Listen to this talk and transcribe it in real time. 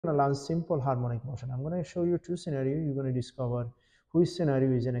going to learn simple harmonic motion. I'm going to show you two scenarios. You're going to discover which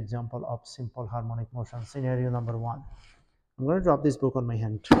scenario is an example of simple harmonic motion. Scenario number 1. I'm going to drop this book on my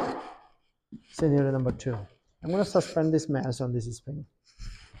hand. Scenario number 2. I'm going to suspend this mass on this spring.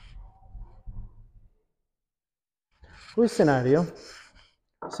 Which scenario?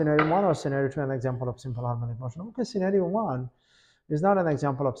 Scenario 1 or scenario 2 an example of simple harmonic motion? Okay, scenario 1 is not an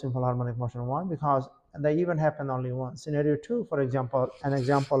example of simple harmonic motion. Why? Because they even happen only once. Scenario 2, for example, an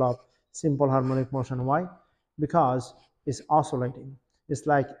example of simple harmonic motion. Why? Because it's oscillating. It's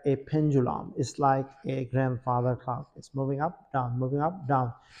like a pendulum. It's like a grandfather clock. It's moving up, down, moving up,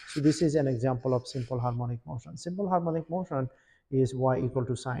 down. So this is an example of simple harmonic motion. Simple harmonic motion is y equal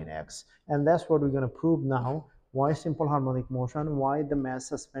to sine x. And that's what we're going to prove now. Why simple harmonic motion? Why the mass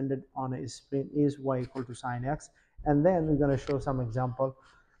suspended on a spring is y equal to sine x. And then we're going to show some example.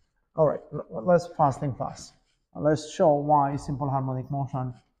 All right, let's fast thing fast. Let's show why simple harmonic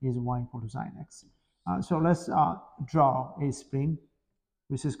motion is y equal to sine x. So let's draw a spring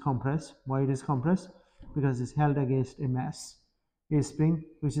which is compressed. Why it is compressed? Because it's held against a mass. A spring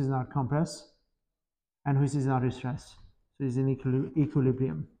which is not compressed and which is not stressed. So it's in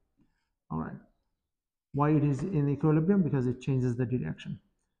equilibrium. All right. Why it is in equilibrium? Because it changes the direction.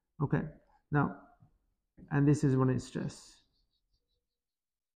 Okay. Now, and this is when it's stressed.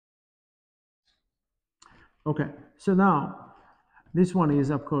 Okay, so now this one is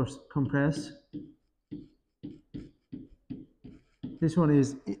of course compressed. This one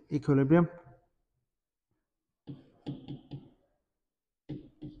is equilibrium.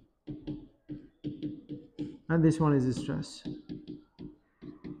 And this one is stress.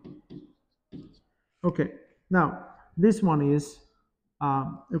 Okay, now this one is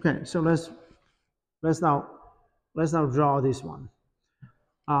okay. So let's now draw this one.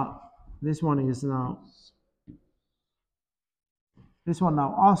 This one is now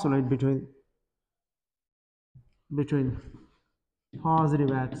oscillate between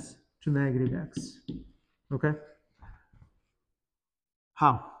positive x to negative x. Okay,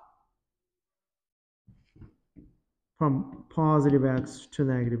 how? From positive x to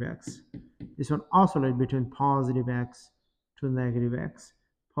negative x. This one oscillate between positive x to negative x,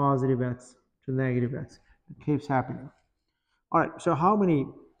 positive x to negative x. It keeps happening. All right. So how many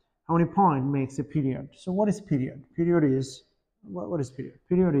point makes a period? So what is period? Period is what is period?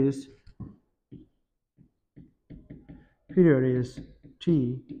 Period is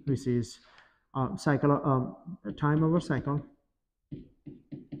t, which is cycle time over cycle,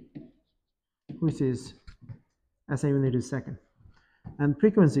 which is SI unit is second, and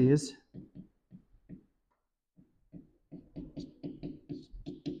frequency is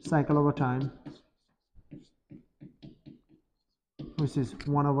cycle over time, which is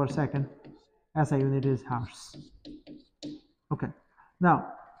 1 over second. SI unit is hertz. Okay.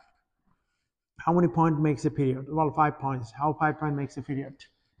 Now, how many point makes a period? Well, 5 points. How 5 point makes a period?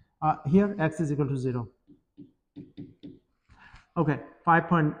 Here x is equal to 0. Okay, 5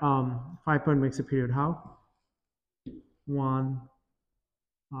 point makes a period. How? 1.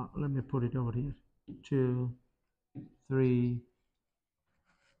 Let me put it over here. 2, 3,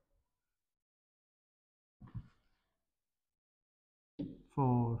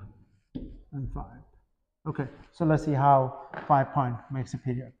 4, and 5. Okay, so let's see how 5 point makes a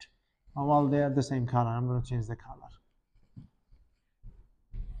period. Well, they are the same color. I'm going to change the color.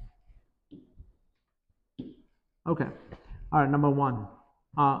 Okay. All right, number 1.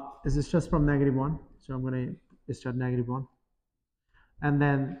 Is this just from -1? So I'm going to start -1. And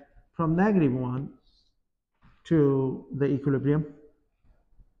then from -1 to the equilibrium.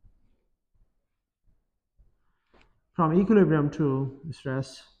 From equilibrium to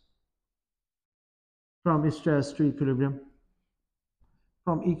stress. From stress to equilibrium.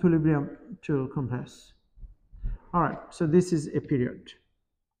 From equilibrium to compress. All right, so this is a period.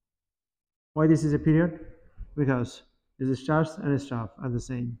 Why this is a period? Because this starts and stop at the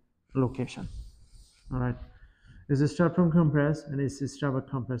same location. All right, this is start from compress and this is stop at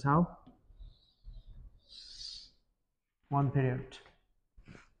compress. How? 1 period.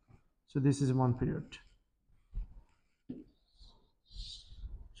 So this is 1 period.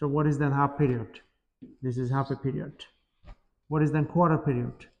 So what is then half period? This is half a period. What is then quarter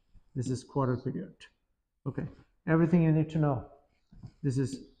period? This is quarter period. Okay, everything you need to know. This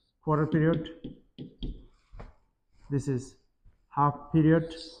is quarter period. This is half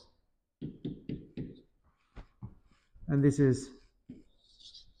period. And this is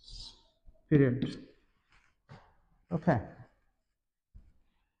period. Okay.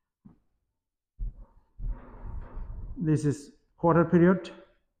 This is quarter period.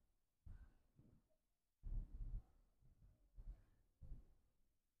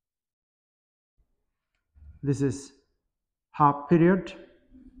 this is half period,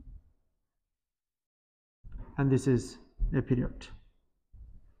 and this is a period.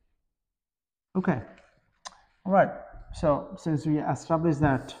 Okay, all right. So since we established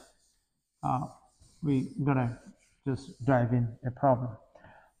that, we're gonna just dive in a problem.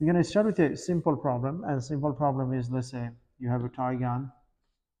 We're gonna start with a simple problem, and simple problem is, let's say you have a toy gun.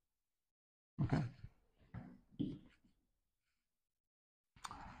 Okay,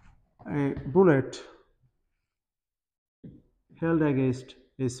 a bullet held against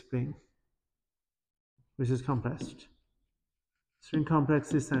a spring which is compressed. Spring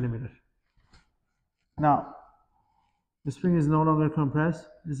compressed is centimeter. Now the spring is no longer compressed,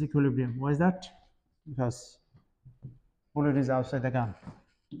 it's equilibrium. Why is that? Because bullet is outside the gun.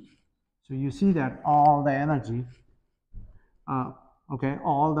 So you see that all the energy, okay,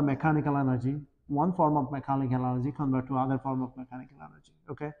 all the mechanical energy, one form of mechanical energy convert to other form of mechanical energy.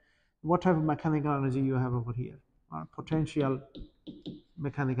 Okay, what type of mechanical energy you have over here? Potential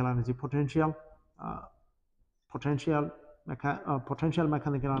mechanical energy, potential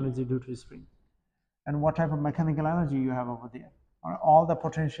mechanical energy due to spring. And what type of mechanical energy you have over there? All the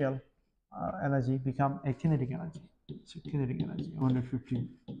potential energy become a kinetic energy. So kinetic energy, 150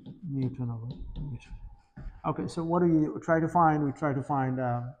 Newton over meter. Okay, so what do you try to find? We try to find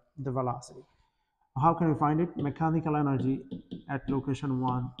the velocity. How can we find it? Mechanical energy at location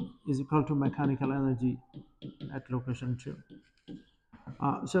 1 is equal to mechanical energy at location 2.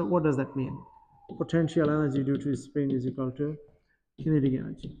 So what does that mean? Potential energy due to spring is equal to kinetic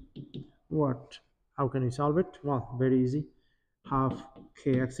energy. What? How can we solve it? Well, very easy. Half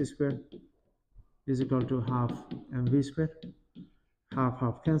kx squared is equal to half mv squared.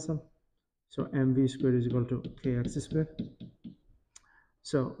 Half cancel. So mv squared is equal to kx squared.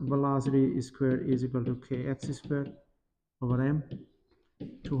 So velocity squared is equal to kx squared over m.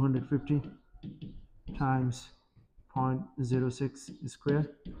 250 times 0.06 square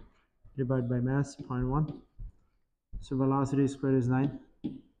divided by mass 0.1. So velocity squared is 9.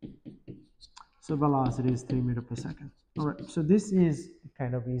 So velocity is 3 meters per second. All right, so this is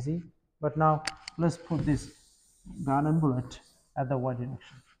kind of easy, but now let's put this gun and bullet at the y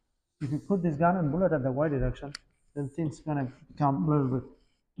direction. If you put this gun and bullet at the y direction, then things gonna become a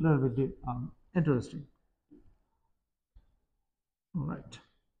little bit interesting. All right,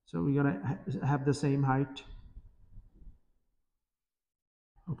 so we're gonna have the same height.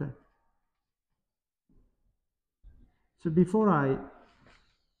 Okay. So before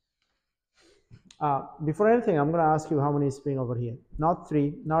anything, I'm going to ask you how many spring over here. Not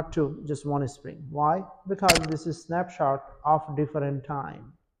 3, not 2, just 1 spring. Why? Because this is snapshot of different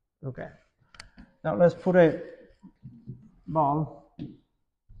time. Okay. Now let's put a ball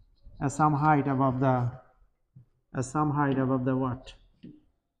at some height above the what?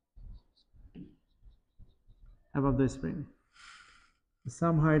 Above the spring.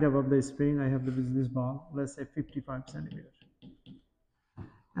 Some height above the spring, I have this ball, let's say 55 centimeters.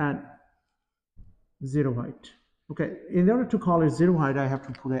 And 0 height. Okay, in order to call it 0 height, I have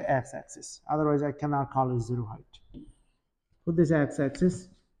to put an x-axis. Otherwise, I cannot call it 0 height. Put this x-axis,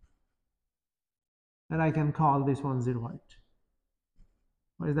 and I can call this one 0 height.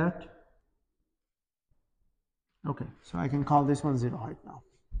 What is that? Okay, so I can call this one 0 height now.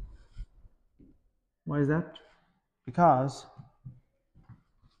 Why is that? Because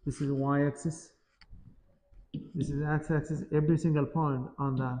this is y-axis, this is x-axis. Every single point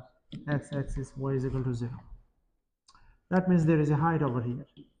on the x-axis, y is equal to 0. That means there is a height over here,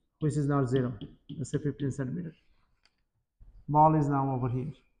 which is now 0. Let's say 15 centimeters. Ball is now over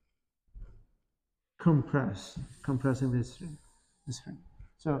here. Compressing this string.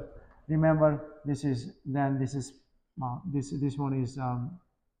 So remember, this one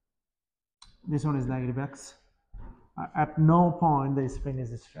is negative x. At no point the spring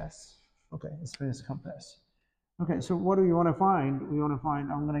is stressed. Okay, the spring is compressed. Okay, so what do we want to find? We want to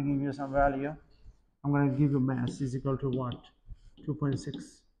find, I'm going to give you some value. I'm going to give you mass is equal to what?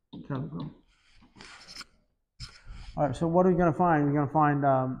 2.6 kilogram. All right, so what are we going to find? We're going to find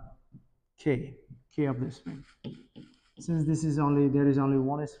K of the spring. Since there is only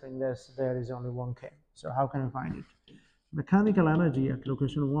one spring, there is only one K. So how can we find it? Mechanical energy at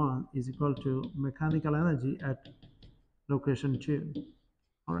location 1 is equal to mechanical energy at location 2.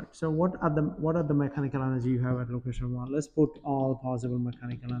 All right, so what are the mechanical energy you have at location 1? Let's put all possible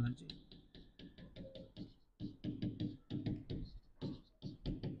mechanical energy.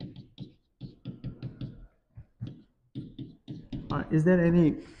 All right, is there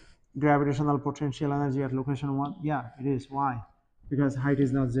any gravitational potential energy at location 1? Yeah, it is. Why? Because height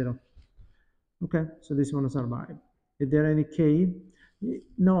is not 0. Okay, so this one will survive. Is there any K?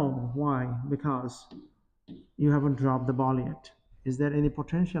 No. Why? Because You haven't dropped the ball yet. Is there any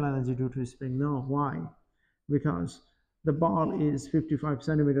potential energy due to spring? No. Why? Because the ball is 55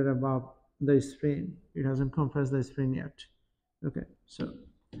 centimeter above the spring. It hasn't compressed the spring yet. Okay, so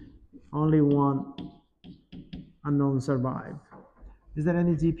only one unknown survive. Is there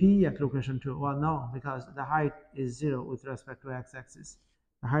any GPE at location 2? Well, no, because the height is 0 with respect to x-axis.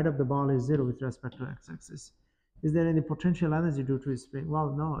 The height of the ball is 0 with respect to x-axis. Is there any potential energy due to spring?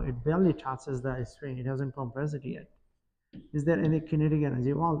 Well, no, it barely touches the spring. It hasn't compressed it yet. Is there any kinetic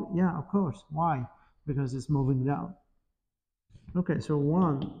energy? Well, yeah, of course. Why? Because it's moving down. Okay, so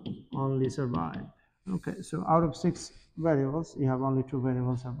one only survived. Okay, so out of 6 variables, you have only 2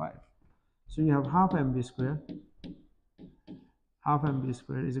 variables survive. So you have half mv squared. Half mv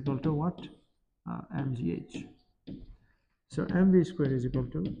squared is equal to what? Mgh. So mv squared is equal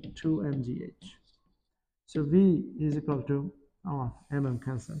to 2 mgh. So v is equal to, oh, mm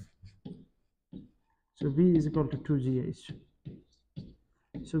cancel. So v is equal to 2gh.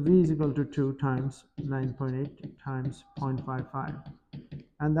 So v is equal to 2 times 9.8 times 0.55,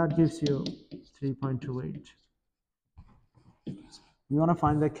 and that gives you 3.28. We want to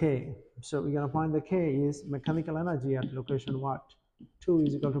find the k. So we're going to find the k is mechanical energy at location what? 2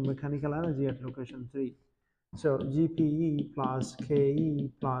 is equal to mechanical energy at location 3. So GPE plus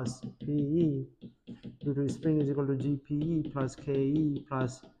KE plus PE due to spring is equal to GPE plus KE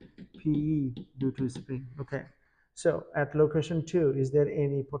plus PE due to spring. Okay. So at location 2, is there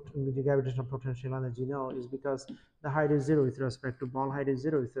any gravitational potential energy? No, is because the height is 0 with respect to ball height is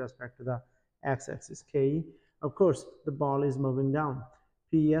 0 with respect to the x-axis. Ke, of course, the ball is moving down.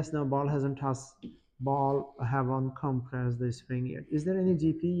 Yes, now ball hasn't touched, ball haven't compressed the spring yet. Is there any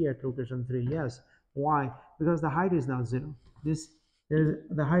GPE at location 3? Yes. Why? Because the height is not 0.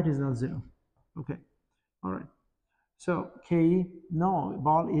 The height is not 0. Okay. All right. So Ke, no,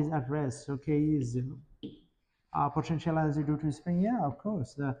 ball is at rest. So Ke is 0. Potential energy due to spring, yeah, of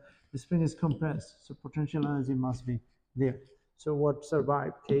course, the spring is compressed, so potential energy must be there. So what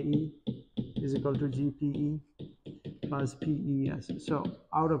survived? Ke is equal to GPE plus PES. So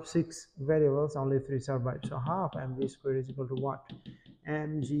out of 6 variables, only 3 survived. So half mv squared is equal to what?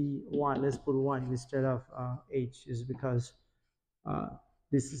 Mgy. Let's put y instead of h, is because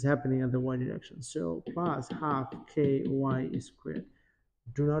this is happening in the y direction. So plus half ky squared.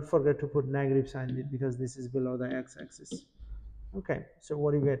 Do not forget to put negative sign because this is below the x-axis. Okay, so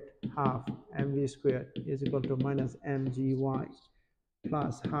what do you get? Half mv squared is equal to minus mgy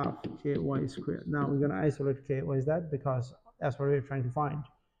plus half ky squared. Now we're going to isolate k. Why is that? Because that's what we're trying to find.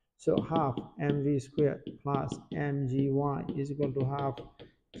 So half mv squared plus mgy is equal to half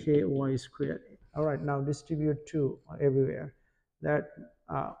ky squared. All right, now distribute 2 everywhere. That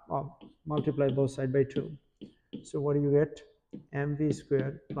multiply both sides by 2. So what do you get? Mv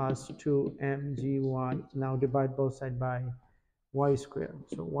squared plus 2 mgy. Now divide both sides by y squared.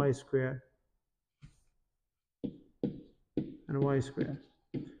 So y squared and y squared.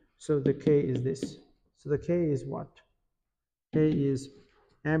 So the k is this. So the k is what? K is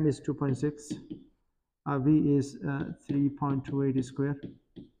m is 2.6, v is 3.28 squared,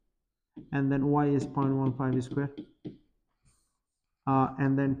 and then y is 0.15 squared,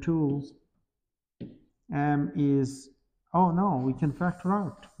 and then 2 m is, oh no, we can factor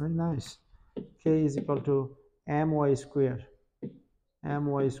out. Very nice. K is equal to my squared.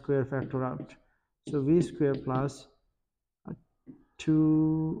 My squared factor out. So v squared plus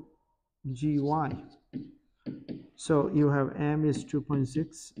 2gy. So you have m is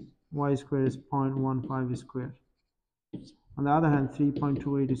 2.6, y squared is 0.15 squared. On the other hand,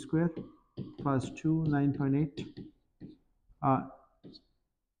 3.28 squared plus 2, 9.8,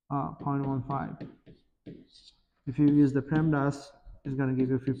 0.15. If you use the PEMDAS, it's going to give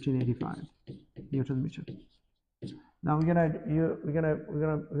you 1585 Newton meter. Now we're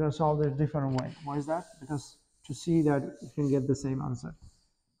gonna solve this different way. Why is that? Because to see that you can get the same answer.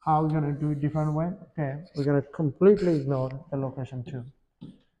 How are we gonna do it different way? Okay, we're gonna completely ignore the location 2.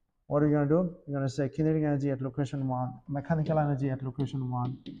 What are you gonna do? You're gonna say kinetic energy at location 1, mechanical energy at location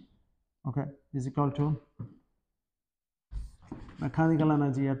 1, okay, is equal to mechanical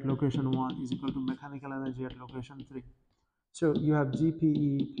energy at location 1 is equal to mechanical energy at location 3. So you have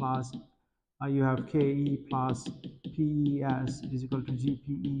GPE plus you have KE plus PES is equal to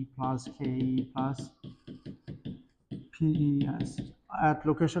GPE plus KE plus PES. At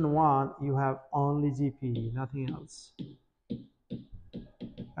location 1, you have only GPE, nothing else.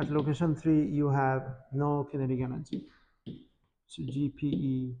 At location 3, you have no kinetic energy. So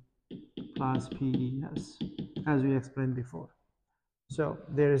GPE plus PES, as we explained before. So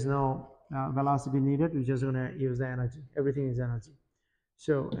there is no velocity needed. We're just going to use the energy. Everything is energy.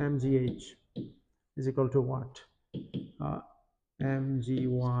 So MGH is equal to what?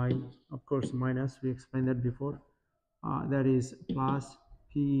 mgy, of course, minus, we explained that before. That is plus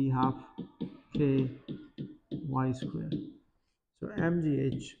p half k y squared. So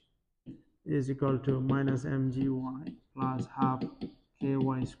mgh is equal to minus mgy plus half ky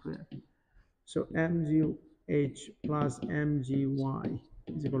squared. So mgh plus mgy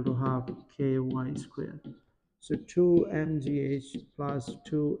is equal to half ky squared. So 2 mgh plus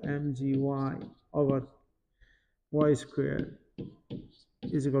 2 mgy over y squared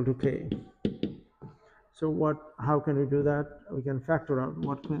is equal to k. So how can we do that? We can factor out.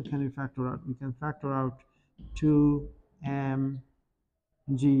 What can we factor out? We can factor out 2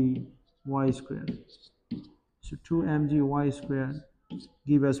 mg y squared. So 2 mg y squared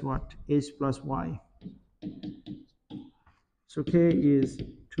give us what? H plus y. So k is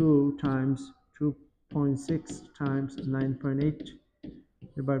 2 times 2.6 times 9.8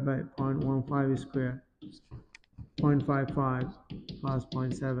 divided by 0.15 squared, 0.55 plus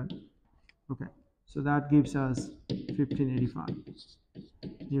 0.7. Okay, so that gives us 1585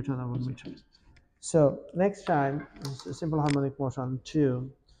 Newton over meter. So next time, simple harmonic motion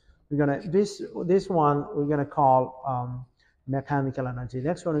 2, we're gonna this one we're gonna call mechanical energy.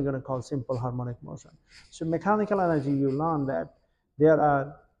 Next one we're gonna call simple harmonic motion. So mechanical energy, you learn that there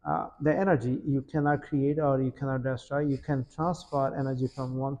are the energy you cannot create or you cannot destroy. You can transfer energy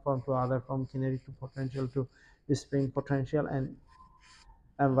from one form to other, from kinetic to potential to spring potential, and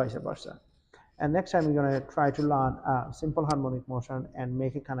vice versa. And next time we're going to try to learn simple harmonic motion and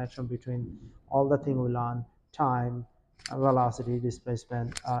make a connection between all the things we learn: time, velocity,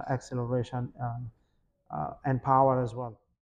 displacement, acceleration, and power as well.